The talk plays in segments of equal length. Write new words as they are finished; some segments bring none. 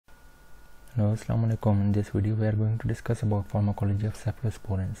Hello, Assalamu alaikum. In this video we are going to discuss about pharmacology of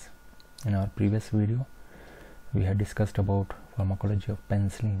cephalosporins. In our previous video we had discussed about pharmacology of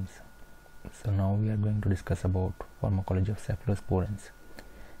penicillins. So now we are going to discuss about pharmacology of cephalosporins.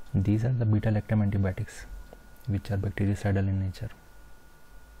 These are the beta-lactam antibiotics which are bactericidal in nature.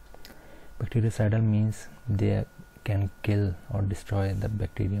 Bactericidal means they can kill or destroy the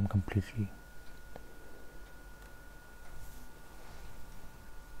bacterium completely.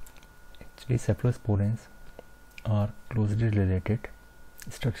 Actually, cephalosporins are closely related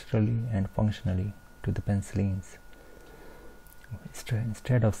structurally and functionally to the penicillins.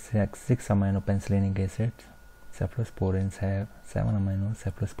 Instead of 6 amino penicillinic acids, cephalosporins have 7 amino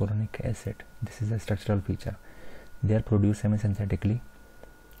cephalosporinic acid. This is a structural feature. They are produced semisynthetically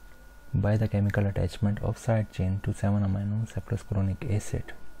by the chemical attachment of side chain to 7 amino cephalosporinic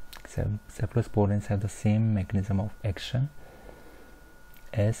acid. Cephalosporins have the same mechanism of action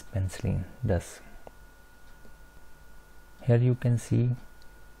as penicillin does. Here you can see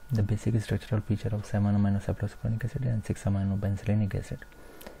the basic structural feature of 7 amino cephalosporinic acid and 6 amino penicillinic acid.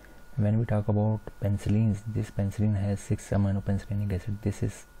 When we talk about penicillins, this penicillin has 6 amino penicillinic acid. This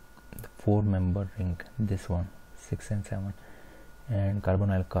is the 4-member ring, this one, 6 and 7, and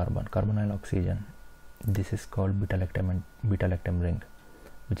carbonyl carbon, carbonyl oxygen. This is called beta-lactam ring,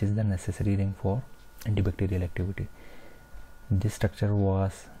 which is the necessary ring for antibacterial activity. This structure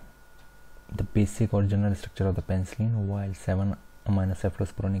was the basic original structure of the penicillin, while 7 amino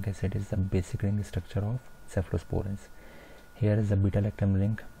cephalosporinic acid is the basic ring structure of cephalosporins. Here is the beta-lactam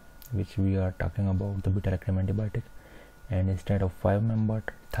ring, which we are talking about, the beta-lactam antibiotic, and instead of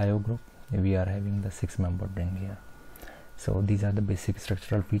 5-membered thio group we are having the 6-membered ring here. So these are the basic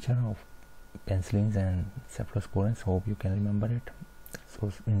structural feature of penicillins and cephalosporins. Hope you can remember it.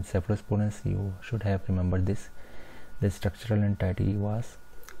 So in cephalosporins you should have remembered this. The structural entity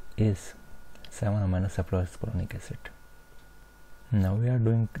is 7 amino cephalosporinic acid. Now we are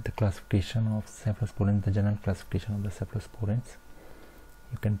doing the classification of cephalosporins, the general classification of the cephalosporins.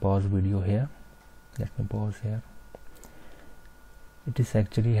 You can pause video here. Let me pause here. It is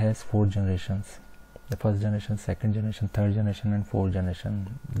actually has 4 generations. The first generation, second generation, third generation and fourth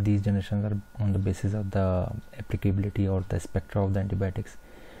generation. These generations are on the basis of the applicability or the spectra of the antibiotics,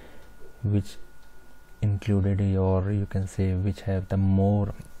 which included, or you can say which have the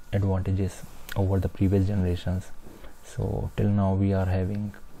more advantages over the previous generations. So till now we are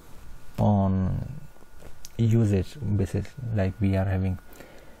having on usage basis, like we are having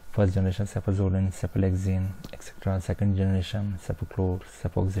first generation cefazolin, cephalexin, etc. Second generation cefaclor,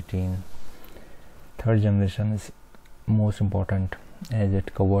 cefoxetine. Third generation is most important as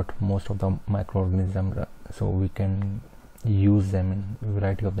it covered most of the microorganisms, so we can use them in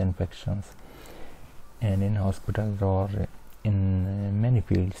variety of the infections. And in hospitals or in many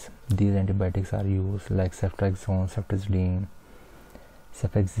fields these antibiotics are used, like ceftriaxone, ceftriaxone,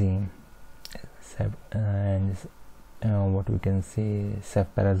 cefixime, and what we can say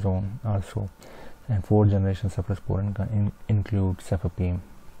cefparazone also. And fourth generation cephalosporin include cefepime.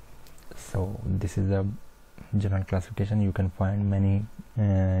 So this is a general classification. You can find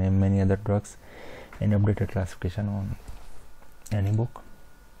many other drugs and updated classification on any book.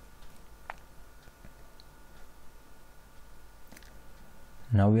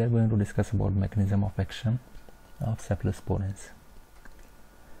 Now we are going to discuss about mechanism of action of cephalosporins.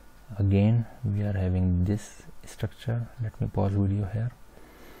 Again we are having this structure. Let me pause video here.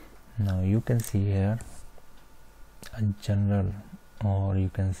 Now you can see here a general, or you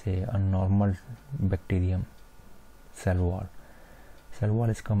can say a normal bacterium cell wall. Cell wall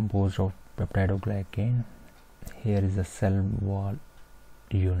is composed of peptidoglycan. Here is the cell wall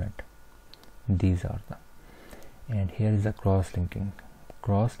unit. These are the, and here is the cross-linking.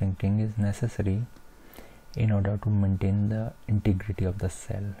 Cross-linking is necessary in order to maintain the integrity of the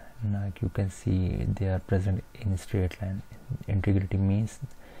cell. Like you can see they are present in straight line. Integrity means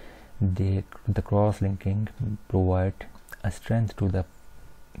the cross-linking provide a strength to the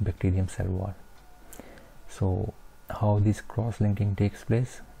bacterium cell wall. So how this cross-linking takes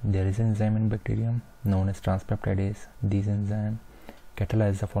place? There is an enzyme in bacterium known as transpeptidase. These enzymes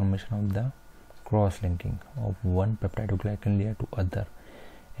catalyze the formation of the cross-linking of one peptidoglycan layer to other,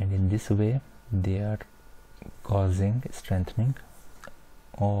 and in this way they are causing strengthening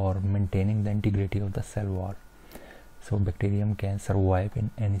or maintaining the integrity of the cell wall, so bacterium can survive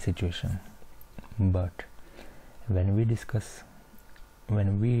in any situation. But when we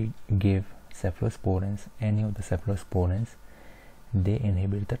give cephalosporins, any of the cephalosporins, they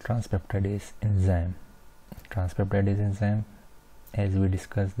inhibit the transpeptidase enzyme. Transpeptidase enzyme, as we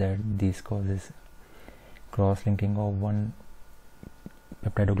discussed, that this causes cross-linking of one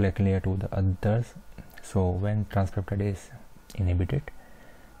peptidoglycan layer to the others. So when transpeptide is inhibited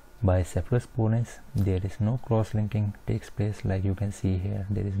by cephalosporins, there is no cross-linking takes place. Like you can see here,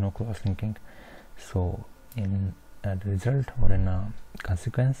 there is no cross-linking. So in a result or in a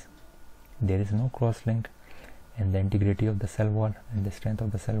consequence, there is no cross-link, and the integrity of the cell wall and the strength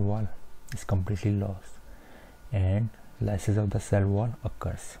of the cell wall is completely lost, and lysis of the cell wall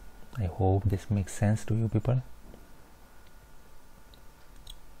occurs. I hope this makes sense to you people.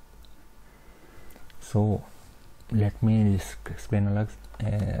 So let me just explain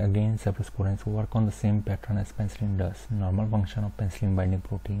again. Cephalosporins work on the same pattern as penicillin does. Normal function of penicillin binding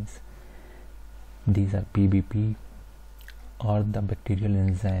proteins, these are PBP, are the bacterial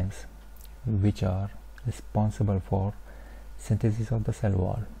enzymes which are responsible for synthesis of the cell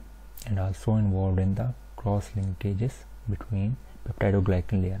wall and also involved in the cross linkages between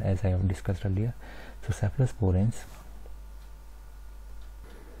peptidoglycan layer, as I have discussed earlier. So cephalosporins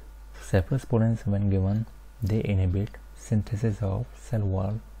when given, they inhibit synthesis of cell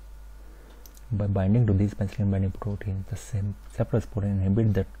wall by binding to these penicillin binding proteins. The same cephalosporin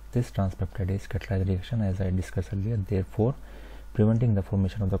inhibit this transpeptidase catalyzed reaction, as I discussed earlier, therefore preventing the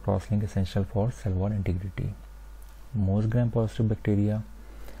formation of the cross-link essential for cell wall integrity. Most gram-positive bacteria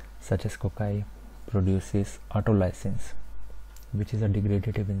such as cocci produces autolysins, which is a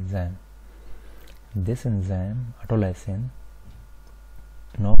degradative enzyme. This enzyme, autolysin,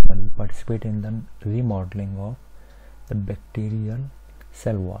 normally participate in the remodeling of the bacterial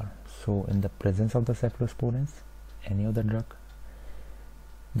cell wall. So in the presence of the cephalosporins, any of the drug,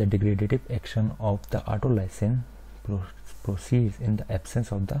 the degradative action of the autolysin proceeds in the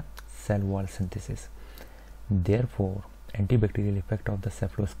absence of the cell wall synthesis. Therefore, antibacterial effect of the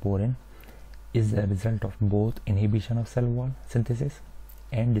cephalosporin is the result of both inhibition of cell wall synthesis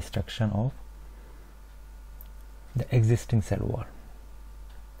and destruction of the existing cell wall.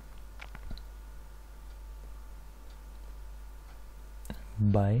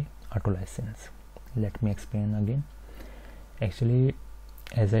 By autolysins. Let me explain again. Actually,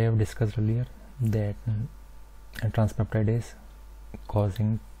 as I have discussed earlier, that transpeptide is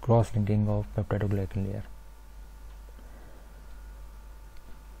causing cross-linking of peptidoglycan layer,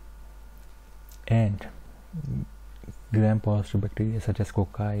 and gram-positive bacteria such as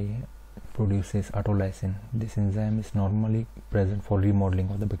cocci produces autolysin. This enzyme is normally present for remodeling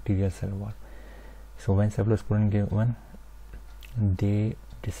of the bacterial cell wall. So when cephalosporin given, they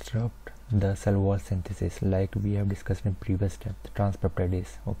disrupt the cell wall synthesis, like we have discussed in previous step, the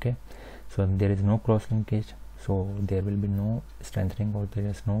transpeptidase. Okay, so there is no cross linkage, so there will be no strengthening or there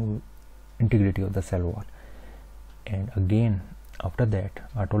is no integrity of the cell wall. And again, after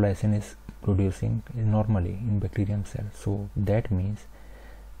that, autolysin is producing normally in bacterium cell. So that means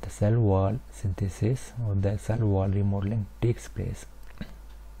the cell wall synthesis or the cell wall remodeling takes place,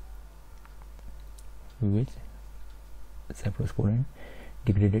 which cephalosporin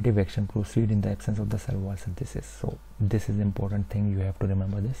degradative action proceed in the absence of the cell wall synthesis. So this is important thing, you have to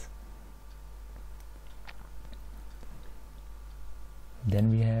remember this. Then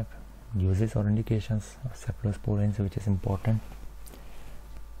we have uses or indications of cephalosporins, which is important.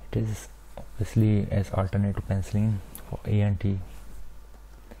 It is obviously as alternate to penicillin for ENT,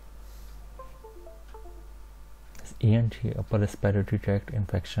 upper respiratory tract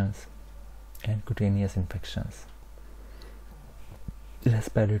infections and cutaneous infections,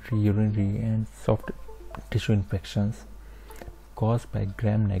 respiratory, urinary and soft tissue infections caused by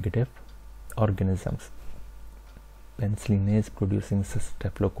gram-negative organisms. Penicillinase producing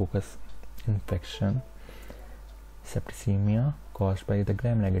staphylococcus infection, septicemia caused by the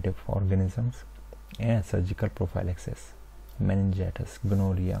gram-negative organisms, and surgical prophylaxis, meningitis,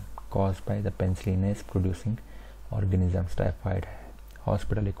 gonorrhea caused by the penicillinase producing organisms, typhoid,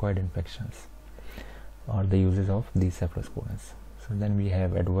 hospital-acquired infections are the uses of these cephalosporins. So then we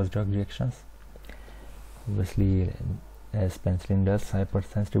have adverse drug reactions. Obviously, as penicillin does,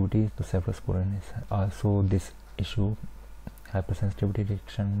 hypersensitivity to cephalosporin is also this issue. Hypersensitivity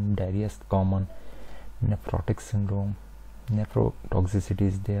reaction, diarrhea is common, nephrotic syndrome, nephrotoxicity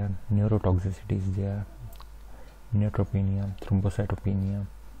is there, neurotoxicity is there, neutropenia, thrombocytopenia,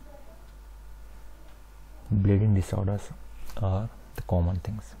 bleeding disorders are the common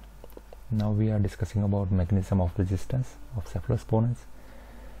things. Now we are discussing about mechanism of resistance of cephalosporins.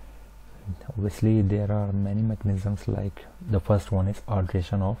 Obviously there are many mechanisms, like the first one is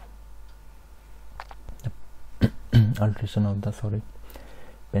alteration of the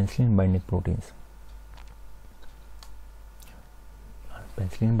penicillin binding proteins.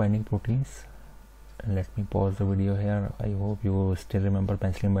 Penicillin binding proteins, let me pause the video here. I hope you still remember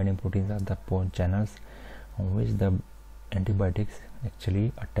penicillin binding proteins are the channels on which the antibiotics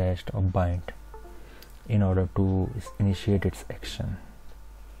actually attached or bind in order to initiate its action.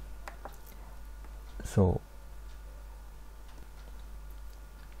 So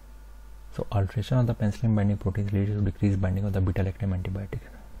alteration of the penicillin binding proteins leads to decreased binding of the beta-lactam antibiotic.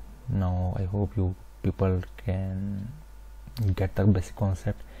 Now I hope you people can get the basic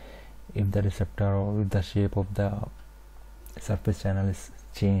concept. If the receptor or if the shape of the surface channel is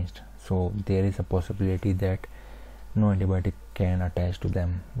changed, so there is a possibility that no antibiotic can attach to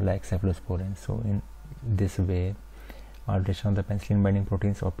them, like cephalosporins. So in this way, alteration of the penicillin binding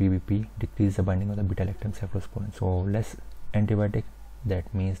proteins or PBP decrease the binding of the beta-lactam cephalosporin. So less antibiotic,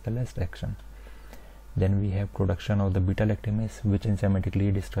 that means the less action. Then we have production of the beta-lactamase, which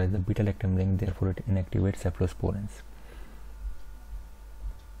enzymatically destroys the beta-lactam ring, therefore it inactivates cephalosporins.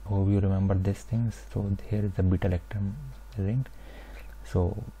 Hope you remember these things. So here is the beta-lactam ring.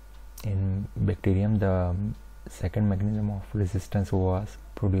 So in bacterium, the second mechanism of resistance was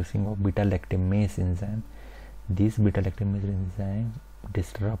producing of beta-lactamase enzyme. This beta-lactamase enzyme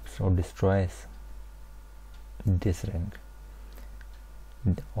disrupts or destroys this ring.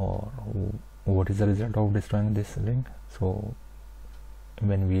 Or what is the result of destroying this ring? So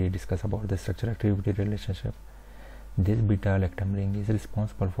when we discuss about the structure activity relationship, this beta-lactam ring is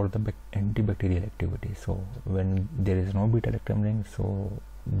responsible for the antibacterial activity. So when there is no beta-lactam ring, so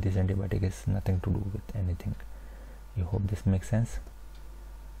this antibiotic is nothing to do with anything. I hope this makes sense.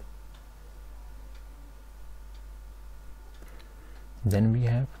 Then we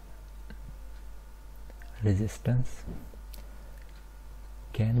have resistance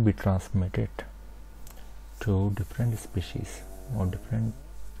can be transmitted to different species or different,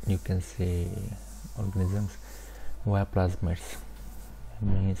 you can say, organisms via plasmids.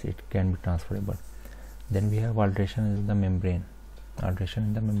 Means it can be transferable. Then we have alteration in the membrane. Alteration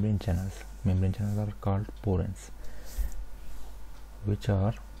in the membrane channels. Membrane channels are called porins, which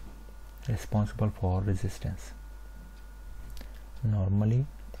are responsible for resistance. Normally,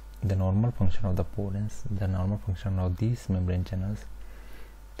 the normal function of the porins, the normal function of these membrane channels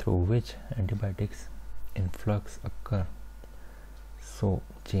through which antibiotics influx occur. So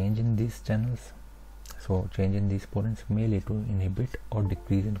change in these channels, so change in these porins may lead to inhibit or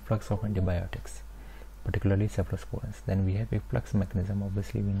decrease in flux of antibiotics, particularly cephalosporins. Then we have a flux mechanism.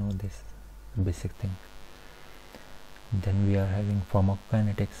 Obviously we know this basic thing. Then we are having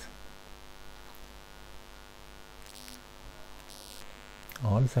pharmacokinetics.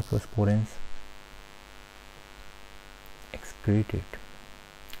 All cephalosporins excreted,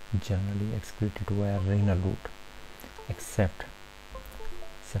 generally excreted via renal route, except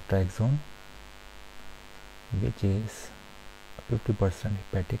ceftriaxone, which is 50%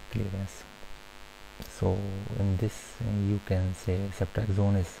 hepatic clearance. So in this you can say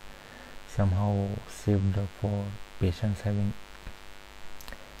ceftriaxone is somehow saved for patients having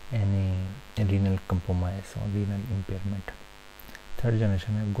any renal compromise or renal impairment. Third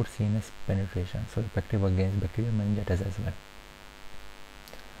generation have good CNS penetration, so effective against bacterial meningitis as well.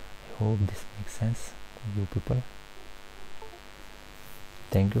 I hope this makes sense to you people.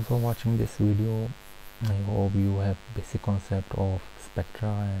 Thank you for watching this video. I hope you have basic concept of spectra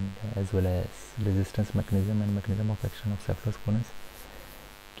and as well as resistance mechanism and mechanism of action of cephalosporins.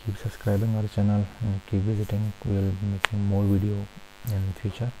 Keep subscribing our channel and keep visiting. We will be making more video in the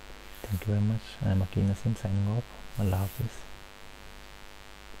future. Thank you very much. I am Akin Nasim signing off. Allah Hafiz.